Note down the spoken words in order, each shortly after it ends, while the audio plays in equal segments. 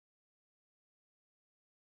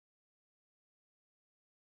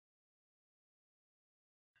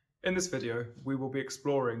In this video, we will be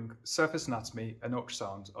exploring surface anatomy and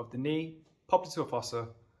ultrasound of the knee, popliteal fossa,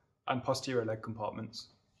 and posterior leg compartments.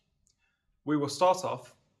 We will start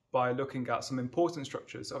off by looking at some important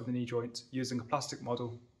structures of the knee joint using a plastic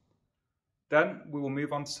model. Then we will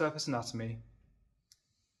move on to surface anatomy.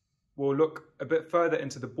 We'll look a bit further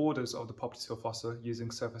into the borders of the popliteal fossa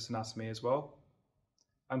using surface anatomy as well.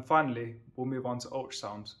 And finally, we'll move on to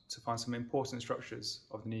ultrasound to find some important structures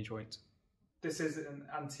of the knee joint. This is an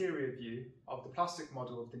anterior view of the plastic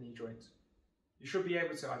model of the knee joint. You should be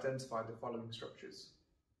able to identify the following structures: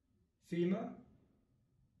 femur,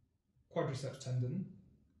 quadriceps tendon,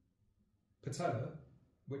 patella,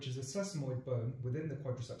 which is a sesamoid bone within the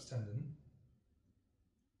quadriceps tendon,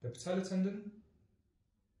 the patellar tendon,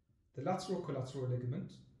 the lateral collateral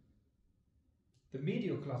ligament, the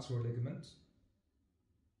medial collateral ligament,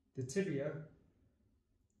 the tibia,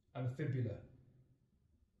 and the fibula.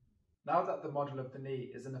 Now that the model of the knee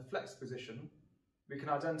is in a flexed position, we can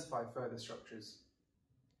identify further structures: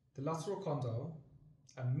 the lateral condyle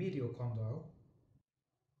and medial condyle,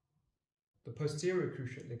 the posterior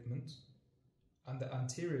cruciate ligament and the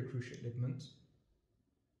anterior cruciate ligament,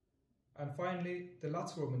 and finally the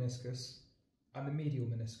lateral meniscus and the medial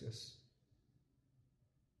meniscus.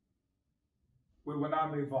 We will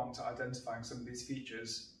now move on to identifying some of these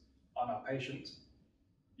features on our patient.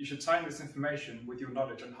 You should tie in this information with your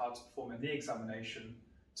knowledge on how to perform a knee examination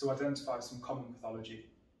to identify some common pathology.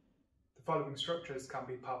 The following structures can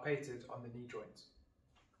be palpated on the knee joint: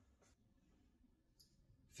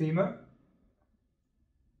 femur,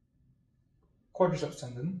 quadriceps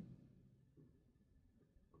tendon,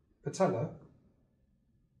 patella,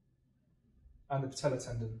 and the patellar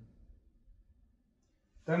tendon.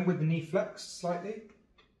 Then with the knee flexed slightly,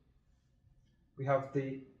 we have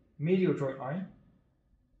the medial joint line,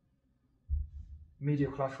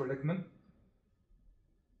 medial collateral ligament.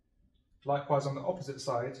 Likewise, on the opposite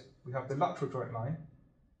side, we have the lateral joint line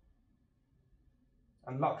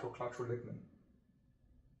and lateral collateral ligament.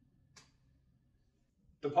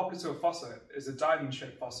 The popliteal fossa is a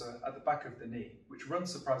diamond-shaped fossa at the back of the knee, which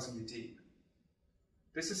runs surprisingly deep.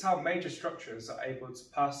 This is how major structures are able to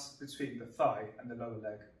pass between the thigh and the lower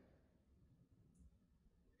leg.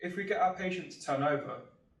 If we get our patient to turn over,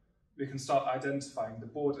 we can start identifying the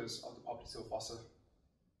borders of the popliteal fossa.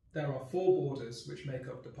 There are four borders which make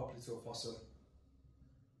up the popliteal fossa.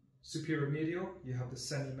 Superior medial, you have the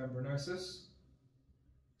semimembranosus.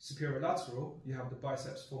 Superior lateral, you have the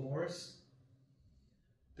biceps femoris.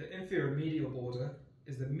 The inferior medial border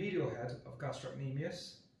is the medial head of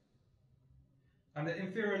gastrocnemius. And the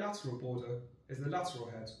inferior lateral border is the lateral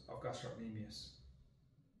head of gastrocnemius.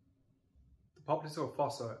 The popliteal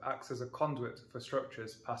fossa acts as a conduit for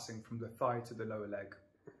structures passing from the thigh to the lower leg.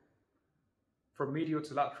 From medial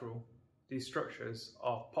to lateral, these structures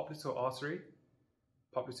are popliteal artery,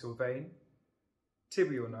 popliteal vein,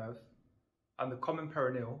 tibial nerve, and the common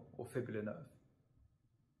peroneal or fibular nerve.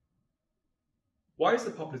 Why is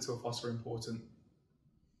the popliteal fossa important?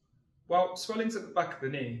 Well, swellings at the back of the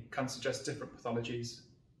knee can suggest different pathologies,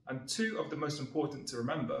 and two of the most important to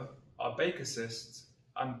remember are Baker cysts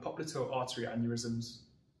and popliteal artery aneurysms.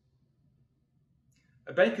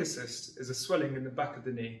 A Baker cyst is a swelling in the back of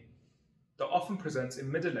the knee that often presents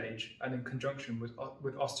in middle age and in conjunction with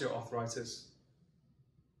osteoarthritis.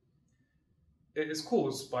 It is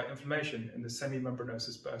caused by inflammation in the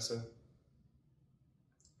semimembranosus bursa.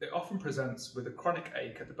 It often presents with a chronic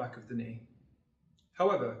ache at the back of the knee.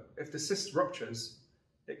 However, if the cyst ruptures,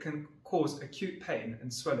 it can cause acute pain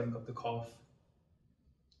and swelling of the calf.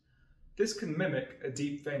 This can mimic a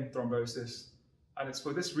deep vein thrombosis, and it's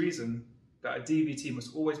for this reason that a DVT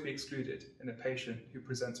must always be excluded in a patient who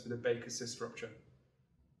presents with a Baker cyst rupture.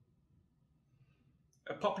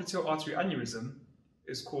 A popliteal artery aneurysm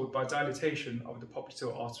is caused by dilatation of the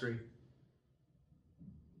popliteal artery.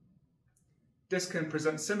 This can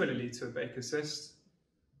present similarly to a Baker cyst,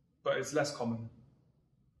 but it's less common.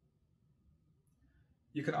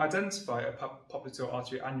 You can identify a popliteal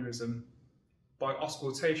artery aneurysm by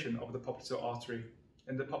auscultation of the popliteal artery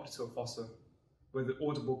in the popliteal fossa with an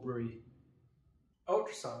audible bruit.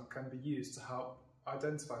 Ultrasound can be used to help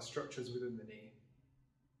identify structures within the knee.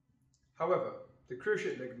 However, the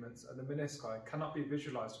cruciate ligaments and the menisci cannot be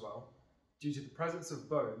visualized well due to the presence of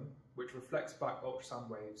bone which reflects back ultrasound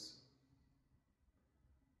waves.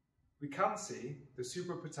 We can see the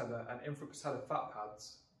suprapatellar and infrapatellar fat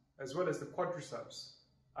pads, as well as the quadriceps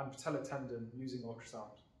and patellar tendon using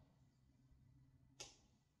ultrasound.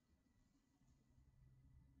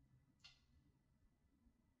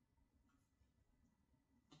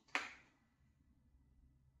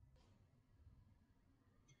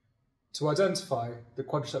 To identify the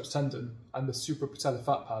quadriceps tendon and the suprapatellar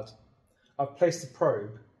fat pad, I've placed the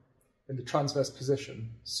probe in the transverse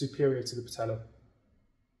position superior to the patella.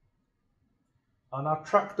 And I've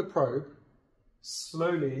tracked the probe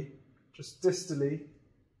slowly, just distally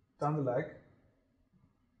down the leg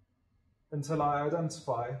until I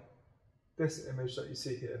identify this image that you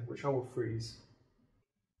see here, which I will freeze.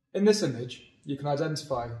 In this image, you can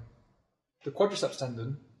identify the quadriceps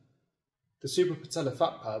tendon, the suprapatellar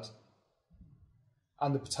fat pad,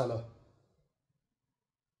 and the patella.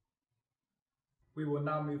 We will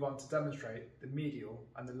now move on to demonstrate the medial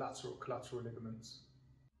and the lateral collateral ligaments.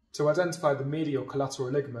 To identify the medial collateral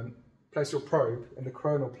ligament, place your probe in the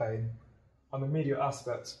coronal plane on the medial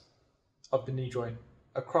aspect of the knee joint,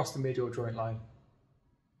 across the medial joint line.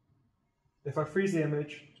 If I freeze the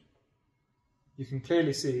image, you can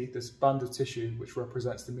clearly see this band of tissue which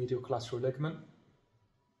represents the medial collateral ligament.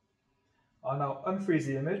 I'll now unfreeze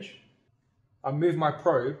the image and move my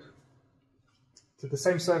probe to the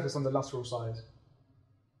same surface on the lateral side.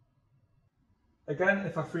 Again,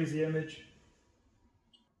 if I freeze the image,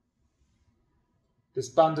 this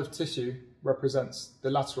band of tissue represents the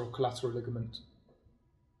lateral collateral ligament.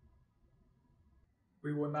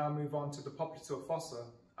 We will now move on to the popliteal fossa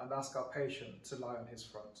and ask our patient to lie on his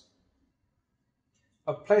front.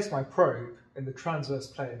 I've placed my probe in the transverse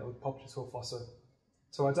plane of the popliteal fossa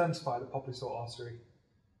to identify the popliteal artery.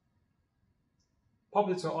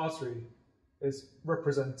 Popliteal artery is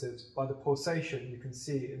represented by the pulsation you can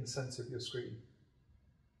see in the centre of your screen.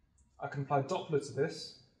 I can apply Doppler to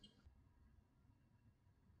this.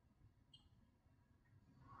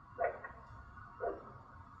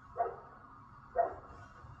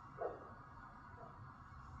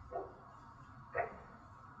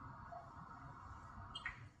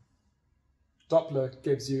 Doppler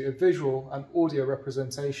gives you a visual and audio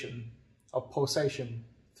representation of pulsation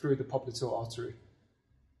through the popliteal artery.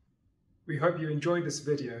 We hope you enjoyed this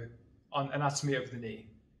video on anatomy of the knee,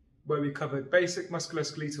 where we covered basic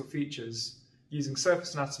musculoskeletal features using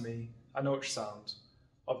surface anatomy and ultrasound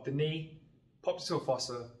of the knee, popliteal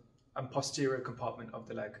fossa, and posterior compartment of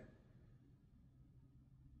the leg.